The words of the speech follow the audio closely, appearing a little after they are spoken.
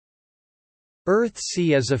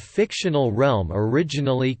Earthsea is a fictional realm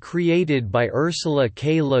originally created by Ursula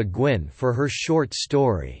K. Le Guin for her short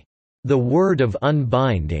story, The Word of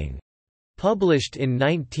Unbinding, published in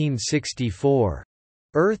 1964.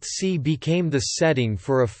 Earthsea became the setting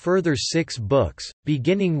for a further 6 books,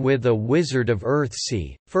 beginning with A Wizard of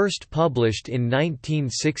Earthsea, first published in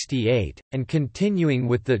 1968, and continuing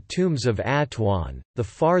with The Tombs of Atuan, The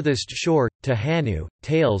Farthest Shore, Tehanu,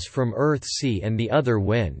 Tales from Earthsea and the Other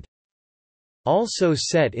Wind. Also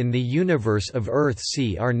set in the universe of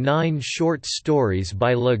Earthsea are 9 short stories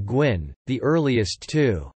by Le Guin, the earliest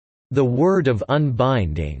 2, The Word of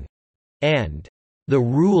Unbinding, and The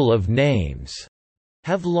Rule of Names,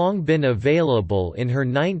 have long been available in her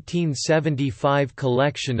 1975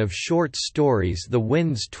 collection of short stories The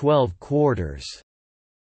Wind's 12 Quarters.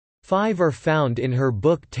 5 are found in her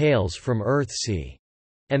book Tales from Earthsea.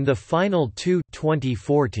 And the final 2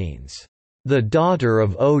 2014's The Daughter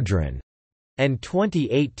of Odrin and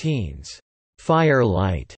 2018's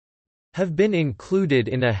Firelight have been included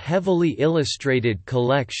in a heavily illustrated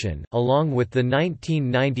collection along with the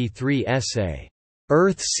 1993 essay,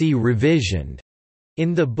 Earthsea Revisioned,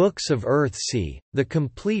 in the Books of Earthsea, the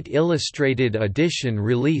complete illustrated edition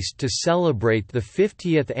released to celebrate the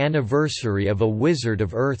 50th anniversary of A Wizard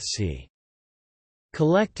of Earthsea.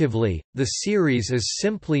 Collectively, the series is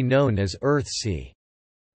simply known as Earthsea.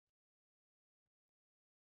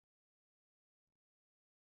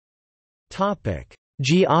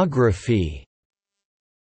 Geography.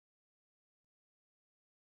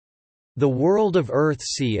 The world of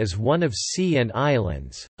Earthsea is one of sea and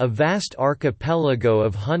islands, a vast archipelago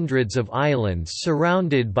of hundreds of islands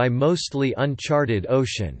surrounded by mostly uncharted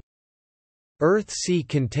ocean. Earthsea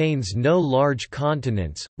contains no large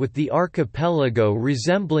continents, with the archipelago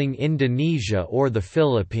resembling Indonesia or the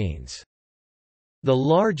Philippines. The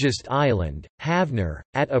largest island, Havner,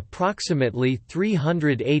 at approximately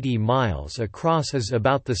 380 miles across, is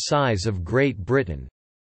about the size of Great Britain.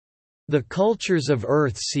 The cultures of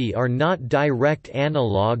Earthsea are not direct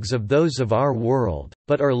analogues of those of our world,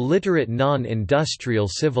 but are literate non-industrial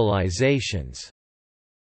civilizations.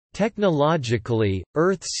 Technologically,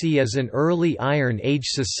 Earthsea is an early Iron Age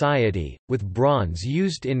society, with bronze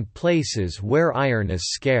used in places where iron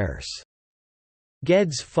is scarce.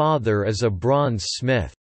 Ged's father is a bronze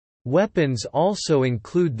smith. Weapons also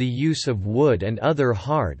include the use of wood and other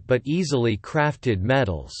hard but easily crafted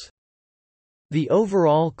metals. The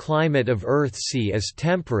overall climate of Earthsea is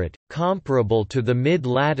temperate, comparable to the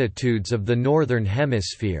mid-latitudes of the Northern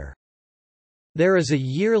Hemisphere. There is a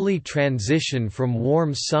yearly transition from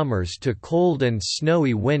warm summers to cold and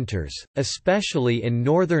snowy winters, especially in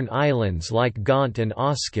northern islands like Gaunt and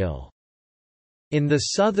Oskyll. In the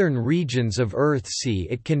southern regions of Earthsea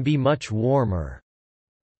it can be much warmer.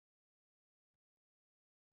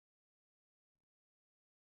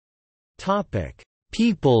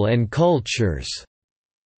 People and cultures.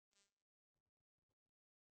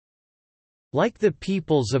 Like the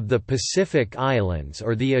peoples of the Pacific Islands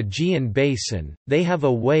or the Aegean Basin, they have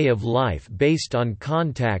a way of life based on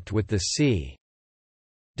contact with the sea.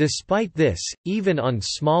 Despite this, even on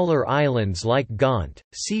smaller islands like Gaunt,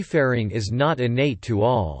 seafaring is not innate to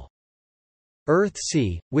all.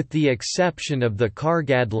 Earthsea, with the exception of the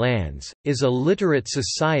Kargad lands, is a literate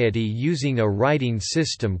society using a writing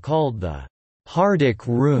system called the Harrekki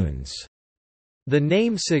runes. The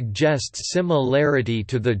name suggests similarity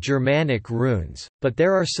to the Germanic runes, but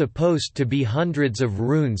there are supposed to be hundreds of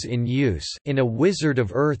runes in use. In A Wizard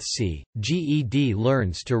of Earthsea, Ged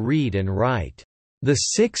learns to read and write the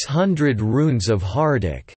 600 runes of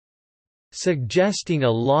Harrekki, suggesting a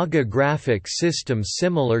logographic system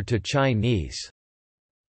similar to Chinese.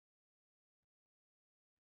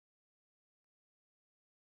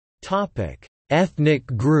 Ethnic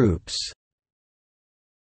groups.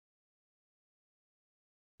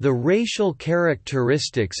 The racial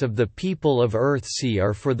characteristics of the people of Earthsea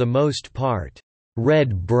are for the most part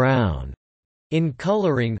red-brown in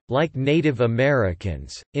coloring, like Native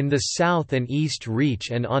Americans. In the South and East Reach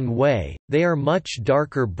and on Way, they are much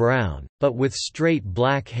darker brown, but with straight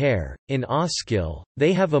black hair. In Oskyll,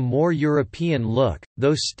 they have a more European look,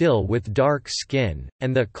 though still with dark skin,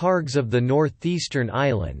 and the Kargs of the northeastern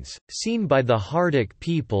islands, seen by the Harrekki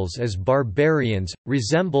peoples as barbarians,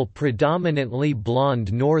 resemble predominantly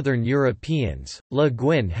blonde northern Europeans. Le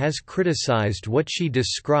Guin has criticized what she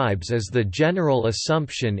describes as the general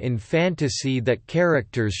assumption in fantasy that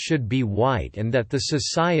characters should be white and that the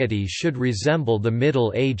society should resemble the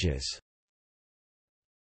Middle Ages.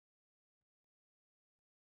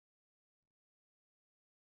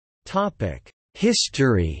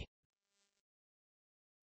 History.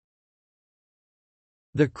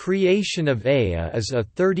 The creation of Ea is a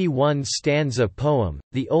 31-stanza poem,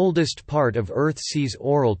 the oldest part of Earthsea's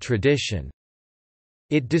oral tradition.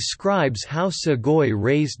 It describes how Sugoi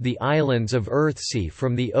raised the islands of Earthsea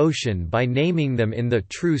from the ocean by naming them in the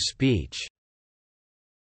true speech.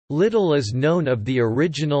 Little is known of the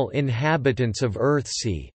original inhabitants of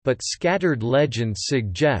Earthsea, but scattered legends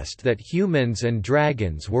suggest that humans and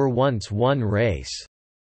dragons were once one race.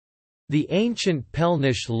 The ancient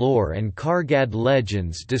Pelnish lore and Kargad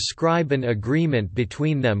legends describe an agreement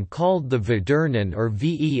between them called the Vidurnan or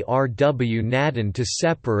Verw Nadan to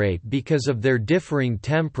separate because of their differing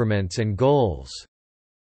temperaments and goals.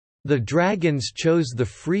 The dragons chose the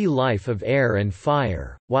free life of air and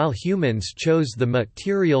fire, while humans chose the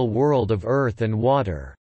material world of earth and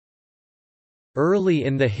water. Early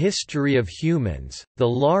in the history of humans, the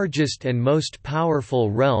largest and most powerful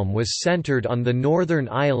realm was centered on the northern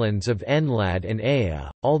islands of Enlad and Ea,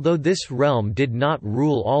 although this realm did not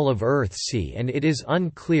rule all of Earthsea and it is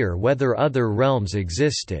unclear whether other realms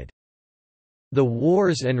existed. The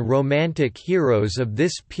wars and romantic heroes of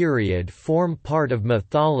this period form part of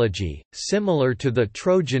mythology, similar to the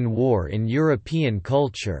Trojan War in European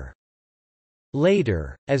culture.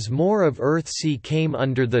 Later, as more of Earthsea came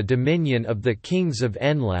under the dominion of the kings of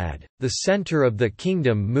Enlad, the center of the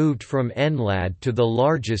kingdom moved from Enlad to the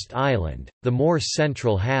largest island, the more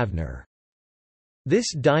central Havner.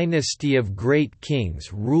 This dynasty of great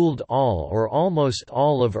kings ruled all or almost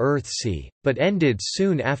all of Earthsea, but ended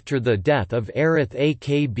soon after the death of Aerith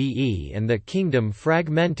Akbe and the kingdom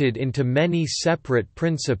fragmented into many separate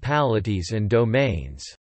principalities and domains.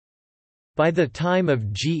 By the time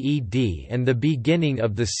of Ged and the beginning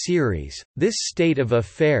of the series, this state of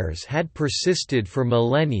affairs had persisted for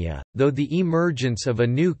millennia, though the emergence of a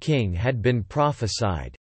new king had been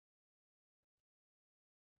prophesied.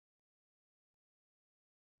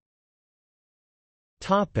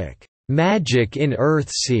 Magic in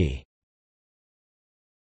Earthsea.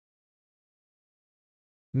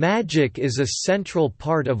 Magic is a central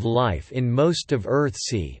part of life in most of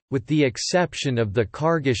Earthsea, with the exception of the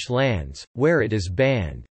Kargish lands, where it is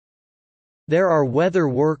banned. There are weather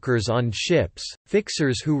workers on ships,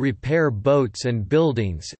 fixers who repair boats and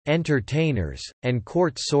buildings, entertainers, and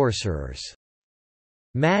court sorcerers.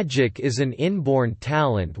 Magic is an inborn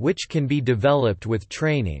talent which can be developed with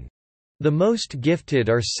training. The most gifted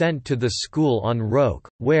are sent to the school on Roke,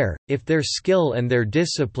 where, if their skill and their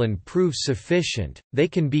discipline prove sufficient, they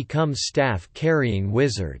can become staff-carrying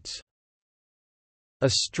wizards. A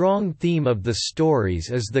strong theme of the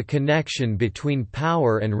stories is the connection between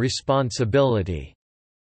power and responsibility.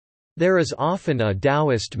 There is often a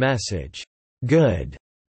Taoist message, "Good"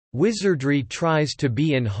 wizardry tries to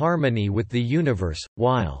be in harmony with the universe,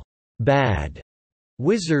 while "bad"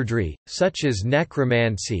 wizardry, such as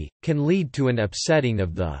necromancy, can lead to an upsetting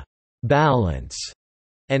of the balance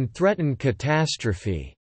and threaten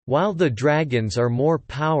catastrophe. While the dragons are more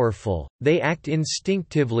powerful, they act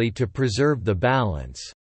instinctively to preserve the balance.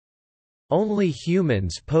 Only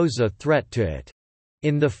humans pose a threat to it.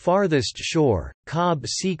 In The Farthest Shore, Cobb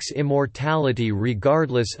seeks immortality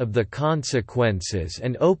regardless of the consequences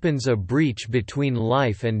and opens a breach between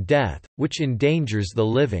life and death, which endangers the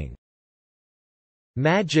living.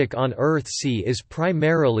 Magic on Earthsea is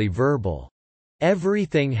primarily verbal.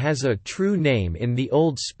 Everything has a true name in the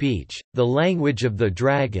Old Speech, the language of the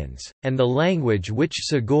dragons, and the language which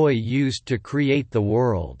Sugoi used to create the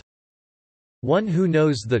world. One who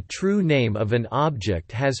knows the true name of an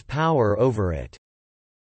object has power over it.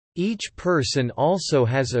 Each person also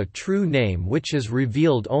has a true name which is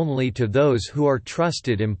revealed only to those who are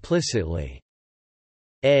trusted implicitly.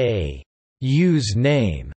 A use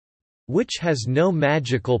name, which has no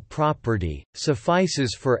magical property,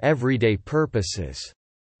 suffices for everyday purposes.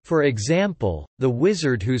 For example, the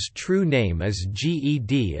wizard whose true name is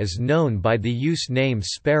Ged is known by the use name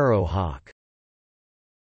Sparrowhawk.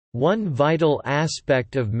 One vital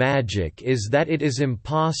aspect of magic is that it is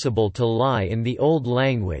impossible to lie in the old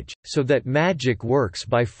language, so that magic works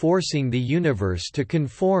by forcing the universe to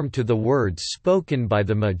conform to the words spoken by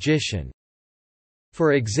the magician.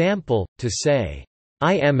 For example, to say,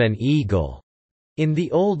 "I am an eagle," in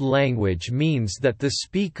the old language means that the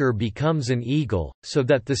speaker becomes an eagle, so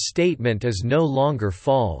that the statement is no longer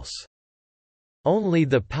false. Only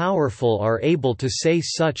the powerful are able to say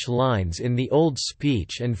such lines in the Old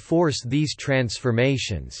Speech and force these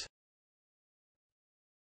transformations.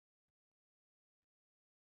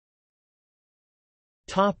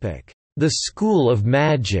 The School of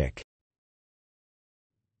Magic.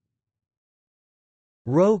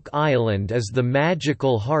 Roke Island is the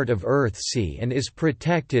magical heart of Earthsea and is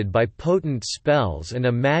protected by potent spells and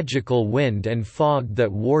a magical wind and fog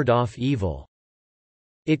that ward off evil.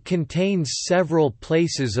 It contains several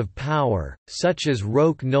places of power, such as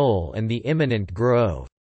Roke Knoll and the Imminent Grove.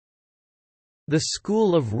 The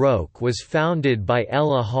School of Roke was founded by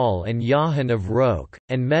Ella Hall and Johann of Roke,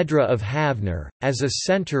 and Medra of Havner, as a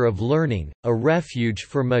centre of learning, a refuge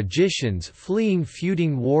for magicians fleeing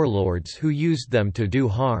feuding warlords who used them to do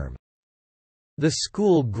harm. The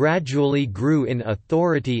school gradually grew in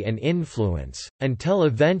authority and influence, until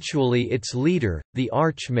eventually its leader, the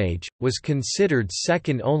Archmage, was considered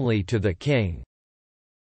second only to the king.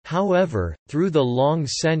 However, through the long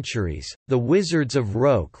centuries, the Wizards of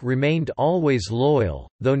Roke remained always loyal,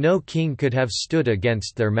 though no king could have stood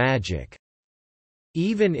against their magic.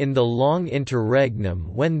 Even in the long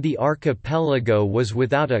interregnum when the archipelago was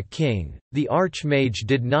without a king, the Archmage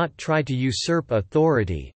did not try to usurp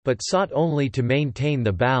authority, but sought only to maintain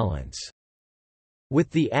the balance. With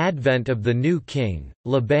the advent of the new king,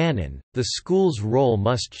 Lebanon, the school's role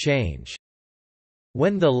must change.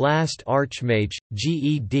 When the last Archmage,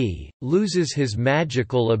 Ged, loses his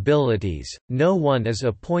magical abilities, no one is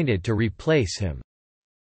appointed to replace him.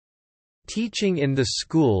 Teaching in the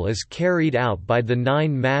school is carried out by the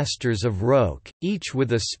 9 Masters of Roke, each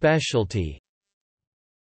with a specialty.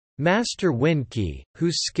 Master Winky,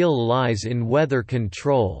 whose skill lies in weather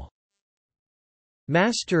control.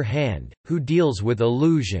 Master Hand, who deals with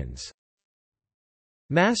illusions.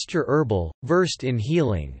 Master Herbal, versed in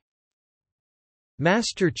healing.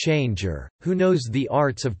 Master Changer, who knows the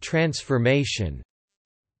arts of transformation.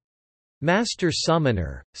 Master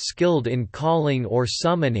Summoner, skilled in calling or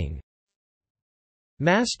summoning.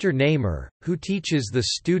 Master Namer, who teaches the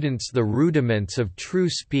students the rudiments of true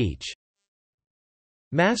speech.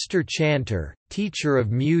 Master Chanter, teacher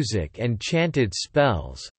of music and chanted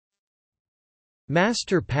spells.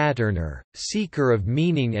 Master Patterner, seeker of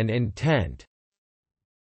meaning and intent.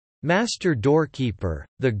 Master Doorkeeper,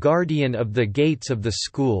 the guardian of the gates of the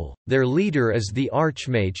school. Their leader is the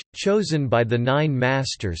Archmage, chosen by the 9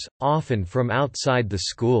 Masters, often from outside the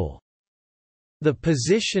school. The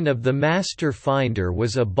position of the Master Finder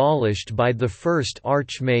was abolished by the first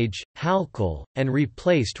Archmage, Halkal, and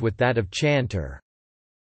replaced with that of Chanter.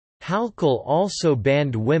 Halkal also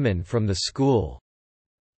banned women from the school.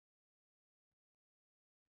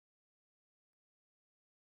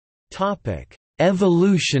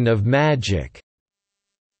 Evolution of magic.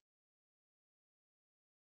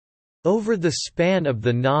 Over the span of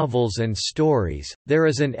the novels and stories, there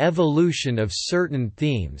is an evolution of certain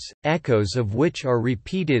themes, echoes of which are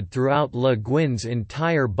repeated throughout Le Guin's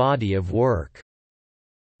entire body of work.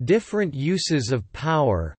 Different uses of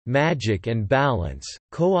power, magic and balance,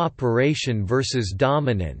 cooperation versus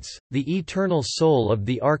dominance, the eternal soul of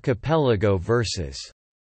the archipelago versus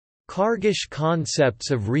Kargish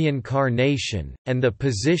concepts of reincarnation, and the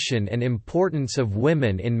position and importance of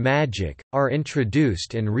women in magic, are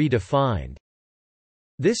introduced and redefined.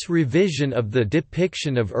 This revision of the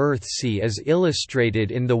depiction of Earthsea is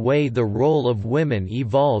illustrated in the way the role of women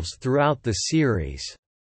evolves throughout the series.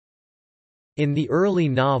 In the early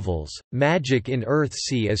novels, magic in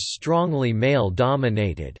Earthsea is strongly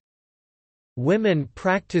male-dominated. Women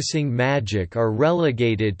practicing magic are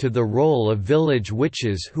relegated to the role of village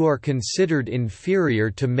witches who are considered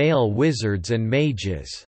inferior to male wizards and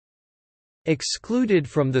mages. Excluded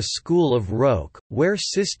from the School of Roke, where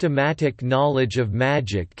systematic knowledge of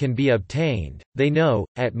magic can be obtained, they know,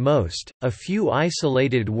 at most, a few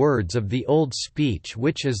isolated words of the old speech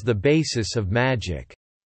which is the basis of magic.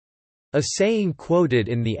 A saying quoted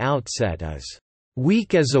in the outset is,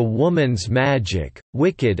 "Weak as a woman's magic,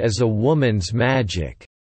 wicked as a woman's magic."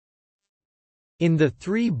 In the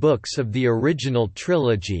 3 books of the original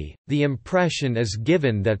trilogy, the impression is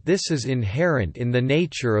given that this is inherent in the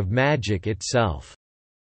nature of magic itself.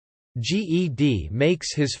 Ged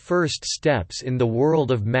makes his first steps in the world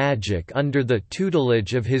of magic under the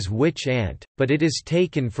tutelage of his witch aunt, but it is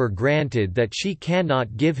taken for granted that she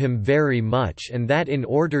cannot give him very much and that in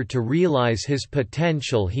order to realize his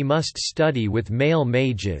potential he must study with male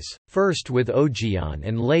mages, first with Ogion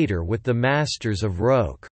and later with the Masters of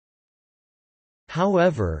Roke.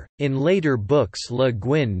 However, in later books Le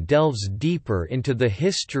Guin delves deeper into the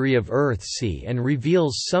history of Earthsea and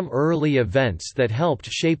reveals some early events that helped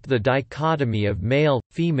shape the dichotomy of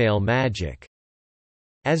male-female magic.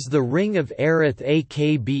 As the Ring of Aerith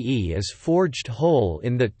Akbe is forged whole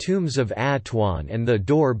in the tombs of Atuan and the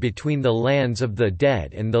door between the lands of the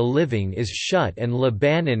dead and the living is shut and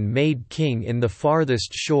Lebanon made king in the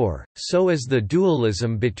farthest shore, so is the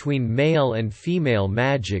dualism between male and female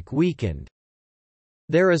magic weakened.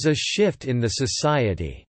 There is a shift in the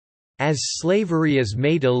society. As slavery is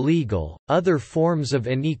made illegal, other forms of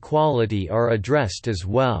inequality are addressed as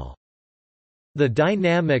well. The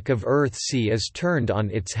dynamic of Earthsea is turned on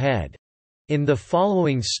its head. In the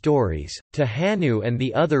following stories, to Hanu and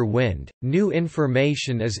the Other Wind, new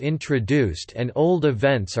information is introduced and old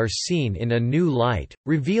events are seen in a new light,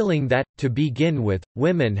 revealing that, to begin with,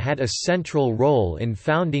 women had a central role in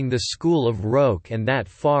founding the school of Roke, and that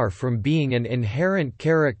far from being an inherent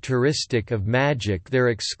characteristic of magic, their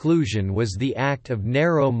exclusion was the act of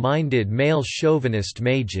narrow-minded male chauvinist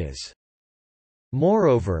mages.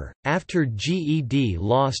 Moreover, after Ged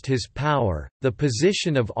lost his power, the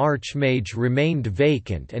position of Archmage remained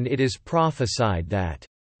vacant, and it is prophesied that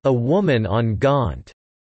a woman on Gaunt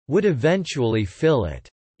would eventually fill it.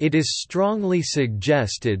 It is strongly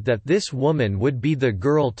suggested that this woman would be the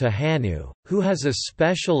girl to Hanu, who has a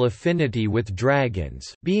special affinity with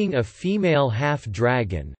dragons, being a female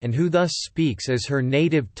half-dragon, and who thus speaks as her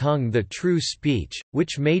native tongue the true speech,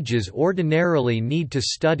 which mages ordinarily need to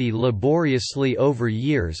study laboriously over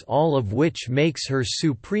years, all of which makes her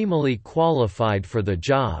supremely qualified for the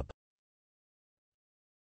job.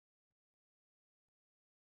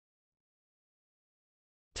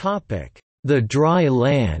 The Dry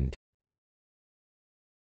Land.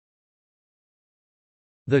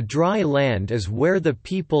 The Dry Land is where the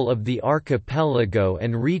people of the archipelago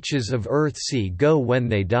and reaches of Earthsea go when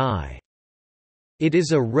they die. It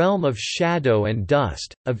is a realm of shadow and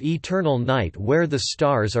dust, of eternal night where the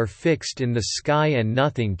stars are fixed in the sky and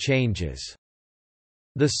nothing changes.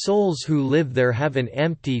 The souls who live there have an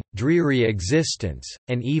empty, dreary existence,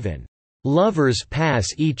 and even lovers pass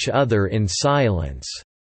each other in silence.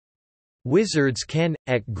 Wizards can,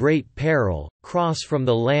 at great peril, cross from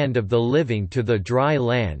the land of the living to the dry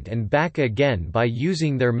land and back again by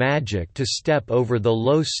using their magic to step over the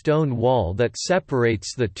low stone wall that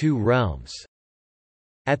separates the two realms.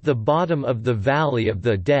 At the bottom of the Valley of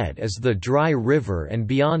the Dead is the dry river, and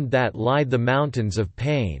beyond that lie the Mountains of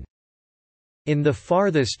Pain. In the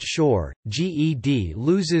farthest shore, Ged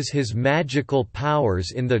loses his magical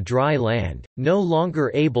powers in the dry land. No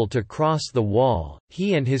longer able to cross the wall,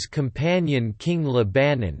 he and his companion King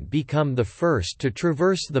Libanon become the first to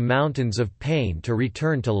traverse the Mountains of Pain to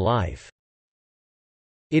return to life.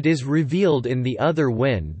 It is revealed in The Other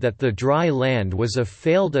Wind that the dry land was a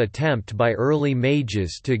failed attempt by early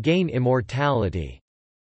mages to gain immortality.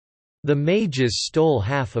 The mages stole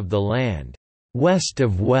half of the land, west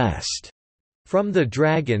of West, from the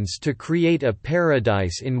dragons to create a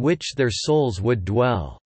paradise in which their souls would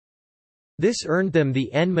dwell. This earned them the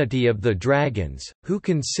enmity of the dragons, who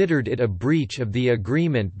considered it a breach of the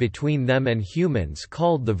agreement between them and humans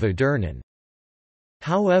called the Vidurnan.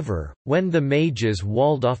 However, when the mages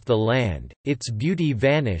walled off the land, its beauty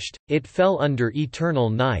vanished, it fell under eternal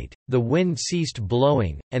night, the wind ceased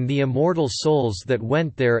blowing, and the immortal souls that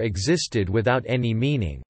went there existed without any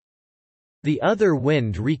meaning. The Other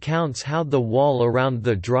Wind recounts how the wall around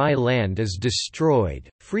the dry land is destroyed,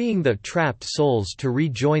 freeing the trapped souls to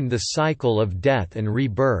rejoin the cycle of death and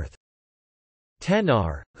rebirth.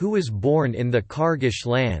 Tenar, who was born in the Kargish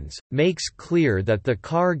lands, makes clear that the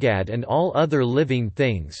Kargad and all other living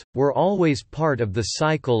things were always part of the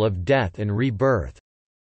cycle of death and rebirth.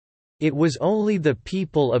 It was only the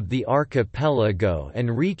people of the archipelago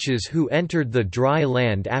and reaches who entered the dry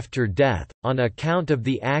land after death, on account of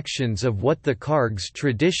the actions of what the Kargs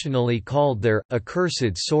traditionally called their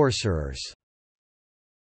accursed sorcerers.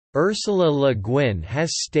 Ursula Le Guin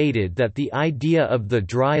has stated that the idea of the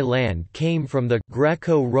dry land came from the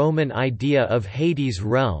Greco-Roman idea of Hades'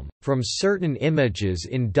 realm, from certain images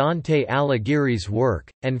in Dante Alighieri's work,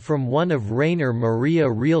 and from one of Rainer Maria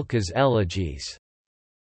Rilke's elegies.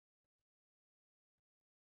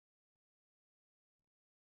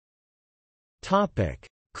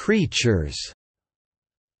 Creatures.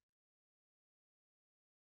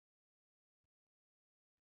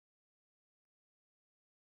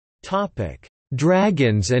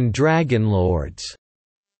 Dragons and dragonlords.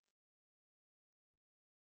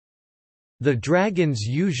 The dragons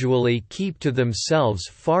usually keep to themselves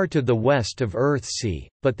far to the west of Earthsea,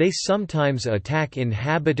 but they sometimes attack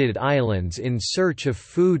inhabited islands in search of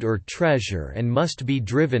food or treasure and must be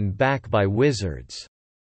driven back by wizards.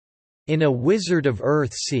 In A Wizard of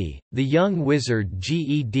Earthsea, the young wizard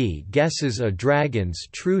Ged guesses a dragon's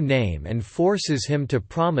true name and forces him to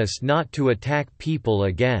promise not to attack people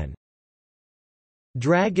again.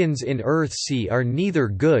 Dragons in Earthsea are neither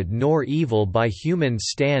good nor evil by human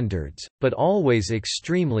standards, but always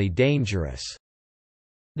extremely dangerous.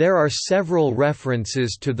 There are several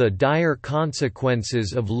references to the dire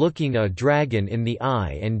consequences of looking a dragon in the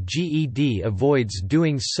eye, and Ged avoids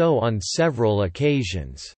doing so on several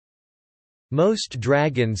occasions. Most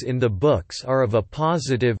dragons in the books are of a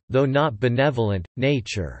positive, though not benevolent,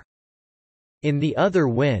 nature. In The Other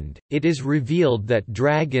Wind, it is revealed that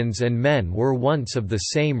dragons and men were once of the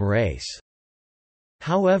same race.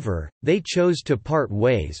 However, they chose to part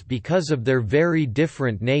ways because of their very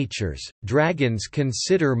different natures. Dragons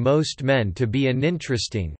consider most men to be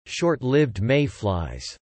uninteresting, short-lived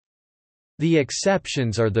mayflies. The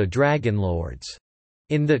exceptions are the dragonlords.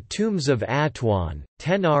 In the Tombs of Atuan,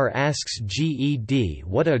 Tenar asks Ged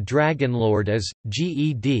what a dragonlord is.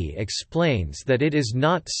 Ged explains that it is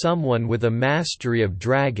not someone with a mastery of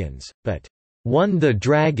dragons, but one the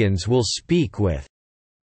dragons will speak with.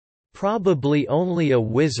 Probably only a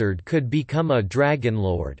wizard could become a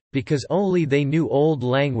dragonlord, because only they knew Old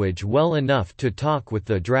Language well enough to talk with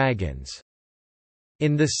the dragons.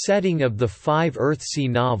 In the setting of the 5 Earthsea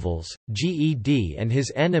novels, Ged and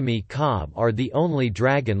his enemy Cobb are the only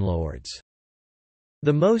dragonlords.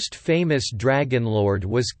 The most famous dragonlord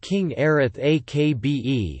was King Aerith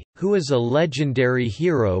Akbe, who is a legendary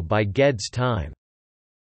hero by Ged's time.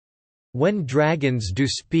 When dragons do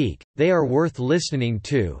speak, they are worth listening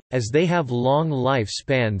to, as they have long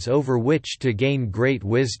lifespans over which to gain great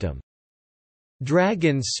wisdom.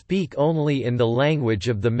 Dragons speak only in the language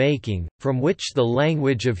of the making, from which the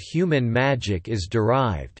language of human magic is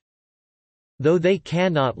derived. Though they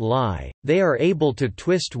cannot lie, they are able to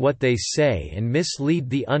twist what they say and mislead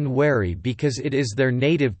the unwary because it is their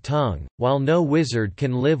native tongue, while no wizard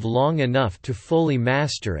can live long enough to fully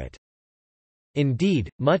master it. Indeed,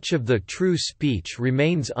 much of the true speech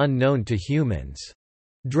remains unknown to humans.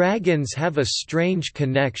 Dragons have a strange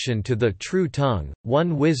connection to the true tongue.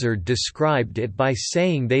 One wizard described it by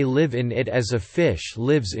saying they live in it as a fish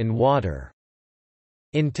lives in water.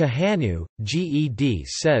 In Tehanu, Ged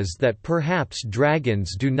says that perhaps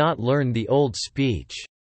dragons do not learn the old speech.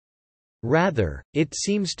 Rather, it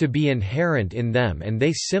seems to be inherent in them and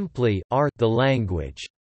they simply are the language.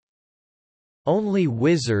 Only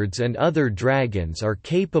wizards and other dragons are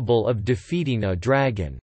capable of defeating a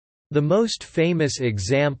dragon. The most famous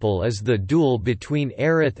example is the duel between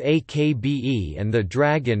Aerith Akbe and the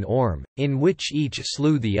dragon Orm, in which each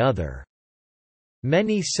slew the other.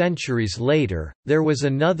 Many centuries later, there was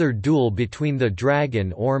another duel between the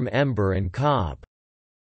dragon Orm Ember and Cobb.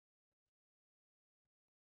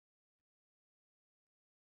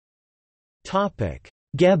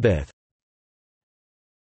 Gebbeth.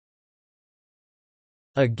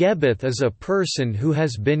 A Gebbeth is a person who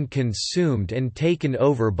has been consumed and taken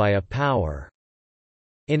over by a power.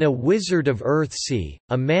 In A Wizard of Earthsea,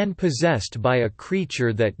 a man possessed by a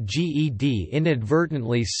creature that Ged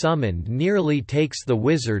inadvertently summoned nearly takes the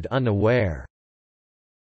wizard unaware.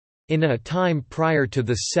 In a time prior to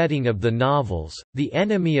the setting of the novels, the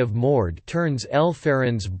enemy of Mord turns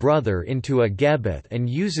Elfarin's brother into a Gebbeth and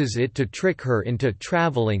uses it to trick her into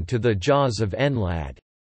traveling to the jaws of Enlad.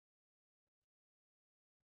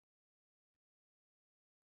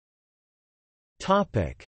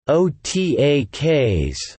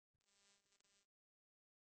 Otaks.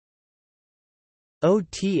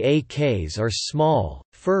 Otaks are small,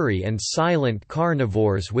 furry and silent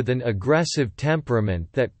carnivores with an aggressive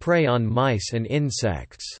temperament that prey on mice and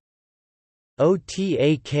insects.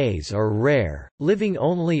 Otaks are rare, living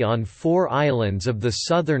only on 4 islands of the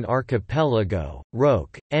southern archipelago,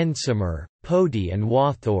 Roke, Ensimer, Podi and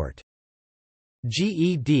Wathort.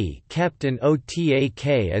 Ged kept an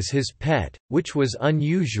Otaks as his pet, which was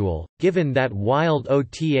unusual, given that wild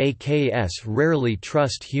Otaks rarely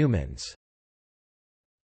trust humans.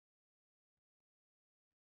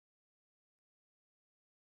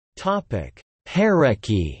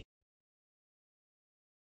 Harrekki.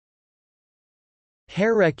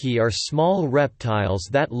 Harrekki are small reptiles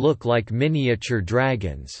that look like miniature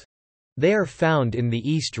dragons. They are found in the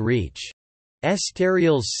East Reach.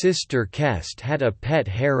 Esteriel's sister Kest had a pet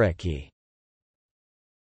Harrekki.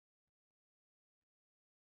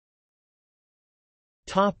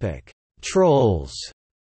 Trolls.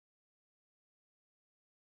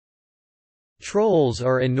 Trolls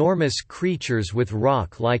are enormous creatures with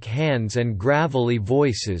rock-like hands and gravelly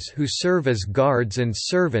voices who serve as guards and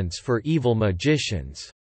servants for evil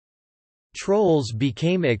magicians. Trolls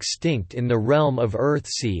became extinct in the realm of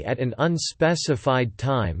Earthsea at an unspecified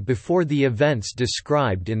time before the events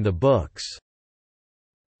described in the books.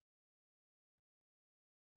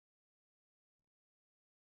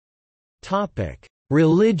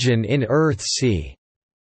 Religion in Earthsea.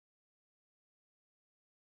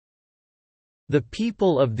 The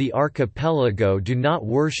people of the archipelago do not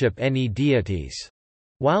worship any deities.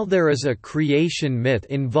 While there is a creation myth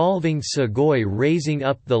involving Sugoi raising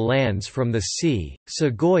up the lands from the sea,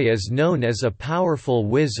 Sugoi is known as a powerful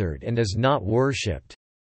wizard and is not worshipped.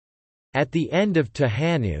 At the end of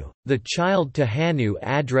Tehanu, the child Tehanu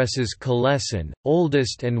addresses Khalesin,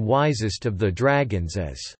 oldest and wisest of the dragons,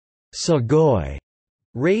 as Sugoi,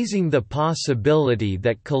 raising the possibility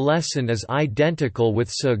that Khalesin is identical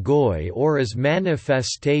with Sugoi or is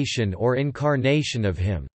manifestation or incarnation of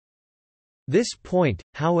him. This point,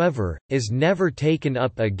 however, is never taken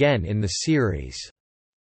up again in the series.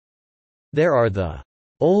 There are the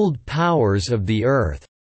old powers of the earth,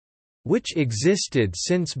 which existed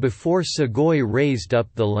since before Sugoi raised up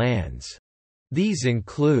the lands. These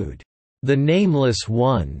include the Nameless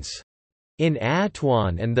Ones in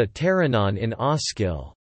Atuan and the Terranon in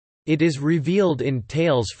Osgil. It is revealed in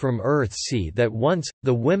Tales from Earthsea that once,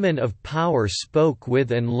 the women of power spoke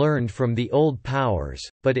with and learned from the old powers,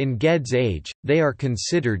 but in Ged's age, they are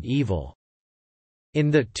considered evil. In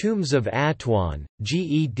the Tombs of Atuan,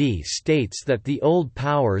 Ged states that the old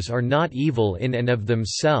powers are not evil in and of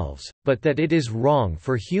themselves, but that it is wrong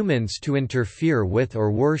for humans to interfere with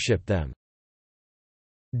or worship them.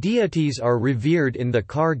 Deities are revered in the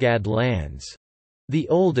Kargad lands. The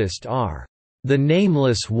oldest are the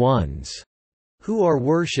Nameless Ones, who are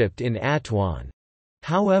worshipped in Atuan.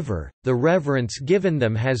 However, the reverence given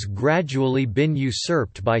them has gradually been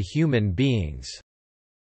usurped by human beings.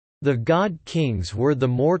 The god kings were the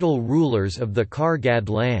mortal rulers of the Kargad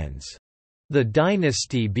lands. The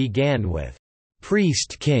dynasty began with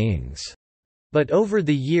priest kings, but over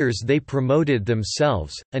the years they promoted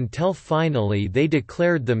themselves, until finally they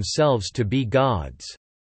declared themselves to be gods.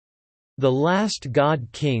 The last god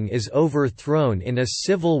king is overthrown in a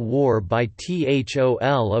civil war by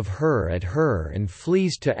Thol of Hur at Hur and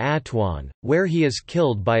flees to Atuan, where he is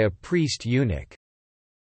killed by a priest eunuch.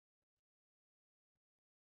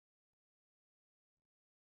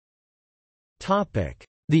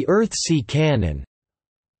 The Earthsea canon.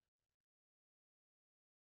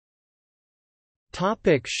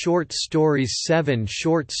 Short stories. 7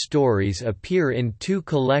 short stories appear in 2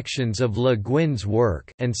 collections of Le Guin's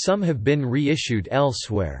work, and some have been reissued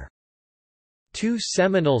elsewhere. 2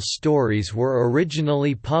 seminal stories were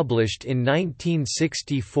originally published in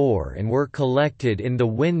 1964 and were collected in The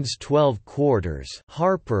Wind's 12 Quarters,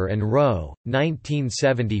 Harper and Row,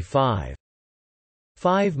 1975.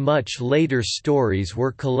 5 much later stories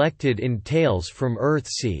were collected in Tales from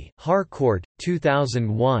Earthsea, Harcourt,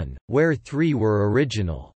 2001, where 3 were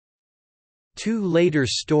original. 2 later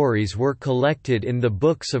stories were collected in the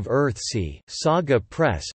Books of Earthsea, Saga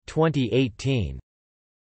Press, 2018.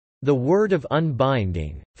 The Word of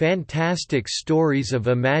Unbinding, Fantastic Stories of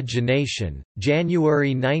Imagination,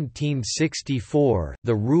 January 1964,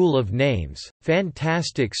 The Rule of Names,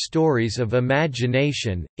 Fantastic Stories of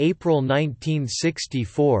Imagination, April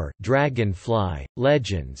 1964, Dragonfly,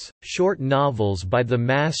 Legends, Short Novels by the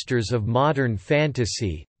Masters of Modern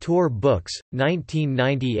Fantasy, Tor Books,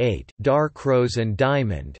 1998, Dark Rose and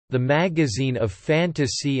Diamond, The Magazine of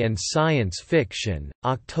Fantasy and Science Fiction,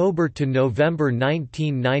 October to November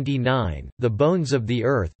 1999, The Bones of the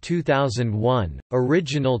Earth 2001,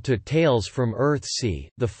 Original to Tales from Earthsea,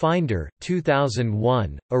 The Finder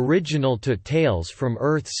 2001, Original to Tales from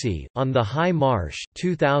Earthsea, On the High Marsh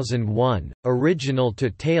 2001, Original to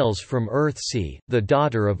Tales from Earthsea, The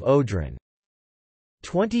Daughter of Odrin.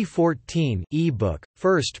 2014 ebook,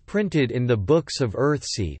 first printed in the Books of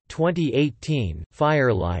Earthsea. 2018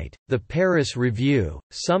 Firelight, The Paris Review,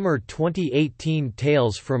 Summer 2018.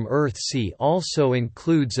 Tales from Earthsea also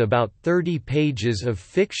includes about 30 pages of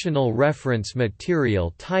fictional reference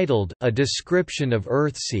material titled A Description of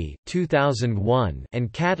Earthsea 2001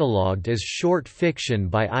 and catalogued as short fiction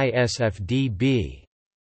by ISFDB.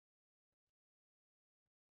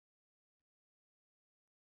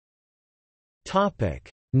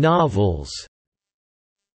 Novels.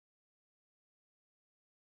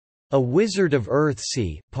 A Wizard of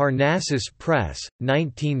Earthsea, Parnassus Press,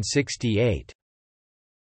 1968.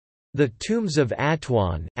 The Tombs of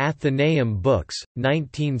Atuan, Athenaeum Books,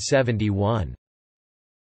 1971.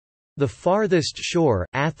 The Farthest Shore,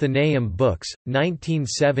 Athenaeum Books,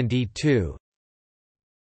 1972.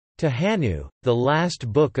 Tehanu, The Last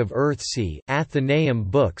Book of Earthsea, Athenaeum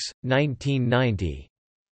Books, 1990.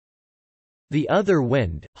 The Other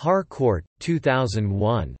Wind, Harcourt,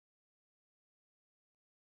 2001.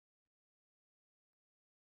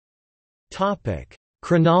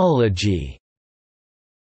 Chronology.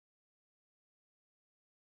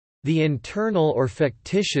 The internal or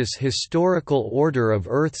fictitious historical order of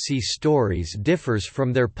Earthsea stories differs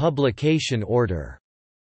from their publication order.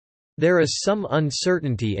 There is some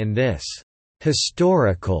uncertainty in this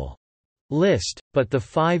historical list, but the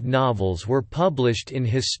 5 novels were published in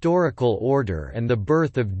historical order and the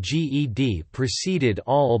birth of Ged preceded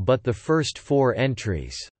all but the first 4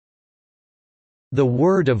 entries. The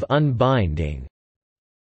Word of Unbinding,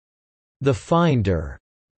 The Finder,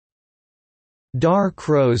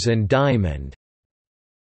 Darkrose and Diamond,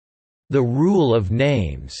 The Rule of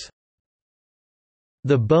Names,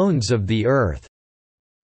 The Bones of the Earth,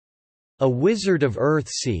 A Wizard of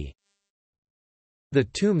Earthsea, The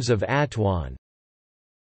Tombs of Atuan,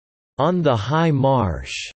 On the High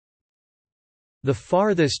Marsh, The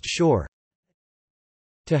Farthest Shore,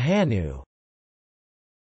 Tehanu,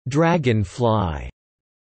 Dragonfly,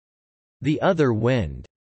 The Other Wind,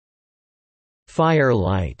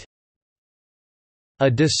 Firelight, A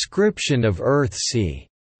Description of Earthsea.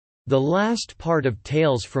 The last part of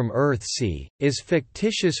Tales from Earthsea is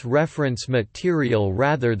fictitious reference material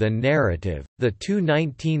rather than narrative. The 2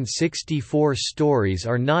 1964 stories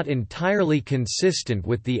are not entirely consistent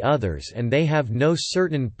with the others and they have no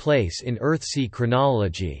certain place in Earthsea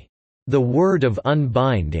chronology. The Word of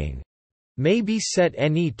Unbinding may be set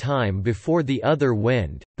any time before The Other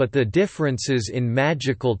Wind, but the differences in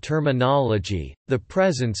magical terminology, the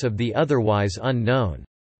presence of the otherwise unknown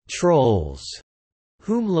trolls,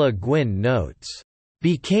 whom Le Guin notes,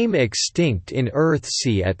 became extinct in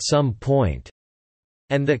Earthsea at some point,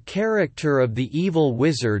 and the character of the evil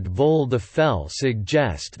wizard Vol the Fell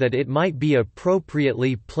suggest that it might be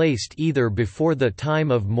appropriately placed either before the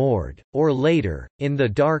time of Mord, or later, in the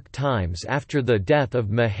dark times after the death of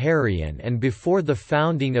Maharian and before the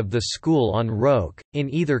founding of the school on Roke,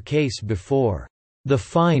 in either case before The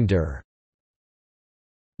Finder.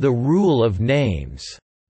 The Rule of Names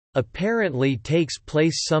apparently takes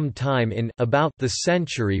place sometime in about the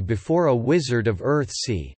century before A Wizard of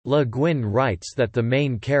Earthsea. Le Guin writes that the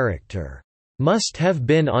main character must have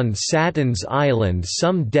been on Saturn's island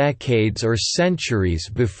some decades or centuries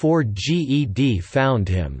before Ged found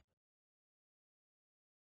him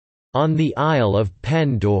on the Isle of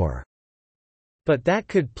Pendor, but that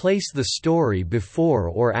could place the story before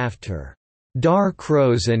or after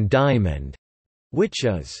Darkrose and Diamond, which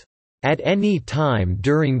is at any time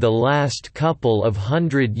during the last couple of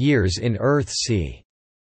hundred years in Earthsea.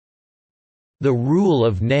 The Rule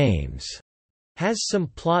of Names has some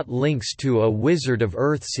plot links to A Wizard of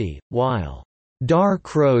Earthsea, while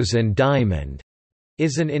Darkrose and Diamond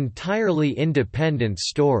is an entirely independent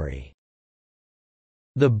story.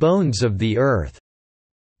 The Bones of the Earth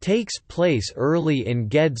takes place early in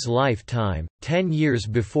Ged's lifetime, 10 years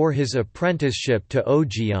before his apprenticeship to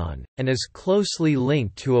Ogion, and is closely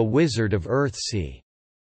linked to A Wizard of Earthsea.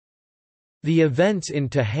 The events in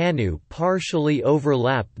Tehanu partially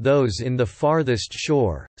overlap those in The Farthest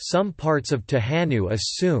Shore. Some parts of Tehanu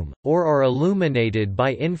assume, or are illuminated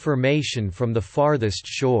by information from The Farthest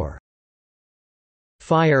Shore.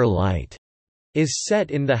 Firelight is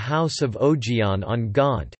set in the house of Ogion on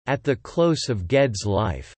Gaunt, at the close of Ged's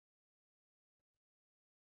life.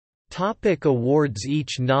 Topic awards.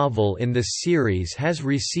 Each novel in the series has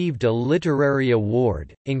received a literary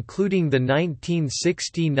award, including the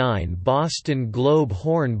 1969 Boston Globe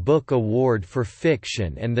Horn Book Award for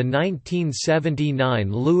Fiction and the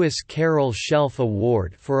 1979 Lewis Carroll Shelf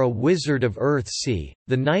Award for A Wizard of Earthsea,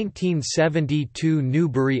 the 1972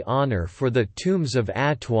 Newbery Honor for The Tombs of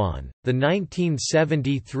Atuan, the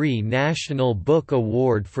 1973 National Book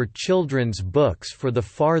Award for Children's Books for The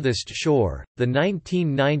Farthest Shore, the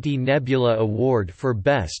 1990 Nebula Award for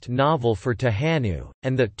Best Novel for Tehanu,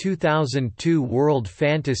 and the 2002 World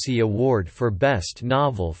Fantasy Award for Best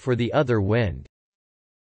Novel for The Other Wind.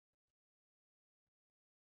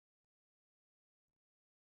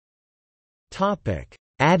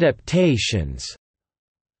 Adaptations.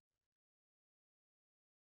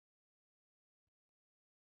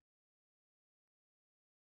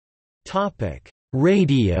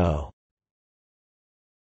 Radio.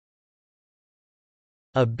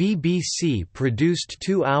 A BBC-produced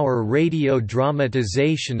 2-hour radio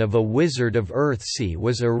dramatisation of A Wizard of Earthsea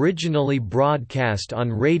was originally broadcast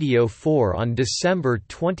on Radio 4 on December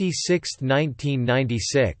 26,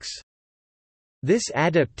 1996. This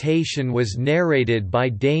adaptation was narrated by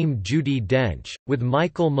Dame Judi Dench, with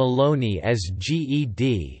Michael Maloney as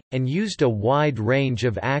Ged, and used a wide range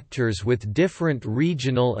of actors with different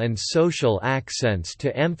regional and social accents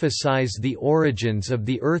to emphasize the origins of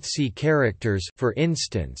the Earthsea characters. For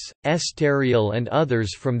instance, Esteriel and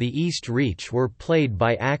others from the East Reach were played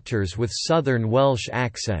by actors with Southern Welsh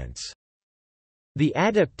accents. The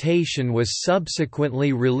adaptation was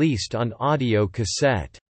subsequently released on audio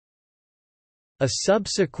cassette. A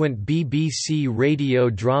subsequent BBC radio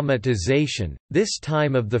dramatisation, this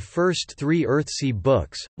time of the first 3 Earthsea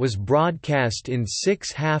books, was broadcast in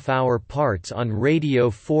 6 half-hour parts on Radio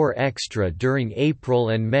 4 Extra during April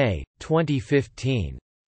and May, 2015.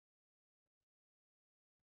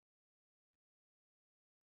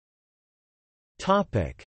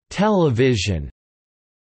 Television.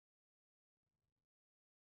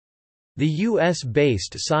 The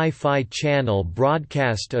US-based Sci-Fi Channel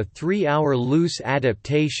broadcast a 3-hour loose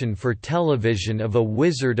adaptation for television of A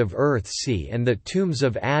Wizard of Earthsea and the Tombs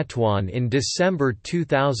of Atuan in December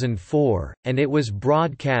 2004, and it was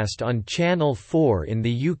broadcast on Channel 4 in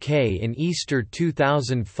the UK in Easter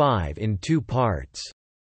 2005 in 2 parts.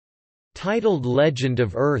 Titled Legend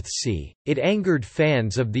of Earthsea, it angered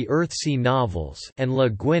fans of the Earthsea novels and Le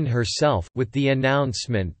Guin herself with the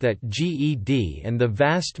announcement that Ged and the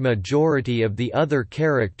vast majority of the other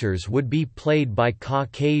characters would be played by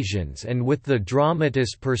Caucasians, and with the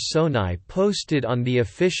dramatis personae posted on the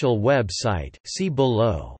official website, see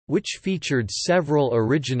below, which featured several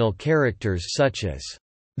original characters such as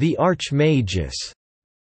the Archmagus,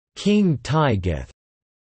 King Tigeth,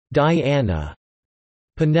 Diana,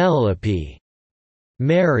 Penelope,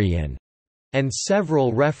 Marian, and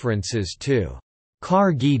several references to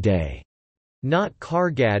Kargide, not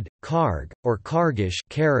Kargad, Karg, or Kargish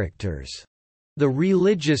characters. The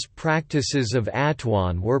religious practices of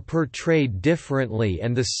Atuan were portrayed differently,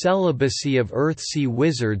 and the celibacy of Earthsea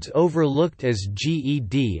wizards overlooked as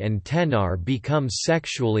Ged and Tenar become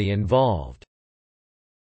sexually involved.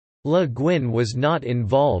 Le Guin was not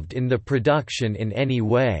involved in the production in any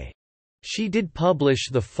way. She did publish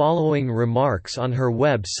the following remarks on her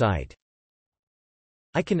website.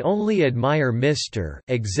 I can only admire Mr.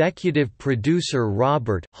 Executive Producer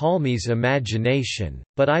Robert Halmey's imagination,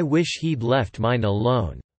 but I wish he'd left mine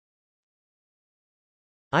alone.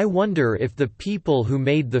 I wonder if the people who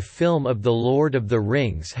made the film of The Lord of the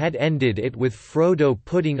Rings had ended it with Frodo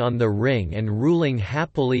putting on the ring and ruling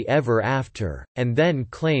happily ever after, and then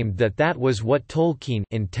claimed that that was what Tolkien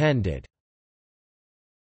intended.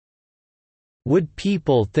 Would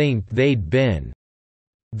people think they'd been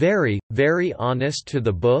very, very honest to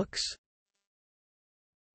the books?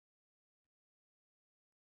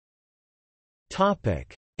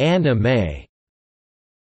 Anime.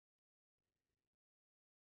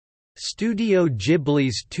 Studio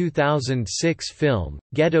Ghibli's 2006 film,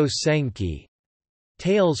 Gedo Senki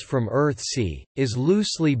Tales from Earthsea, is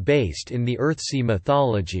loosely based in the Earthsea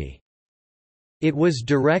mythology. It was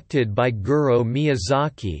directed by Guro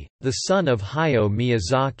Miyazaki, the son of Hayao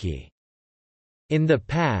Miyazaki. In the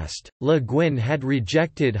past, Le Guin had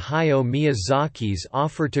rejected Hayao Miyazaki's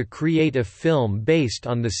offer to create a film based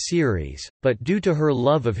on the series, but due to her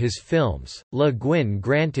love of his films, Le Guin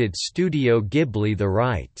granted Studio Ghibli the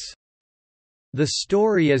rights. The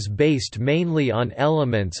story is based mainly on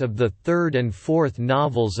elements of the third and fourth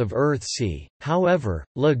novels of Earthsea, however,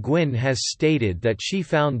 Le Guin has stated that she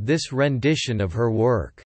found this rendition of her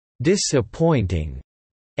work disappointing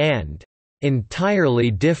and entirely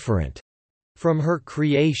different from her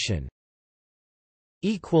creation.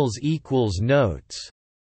 Notes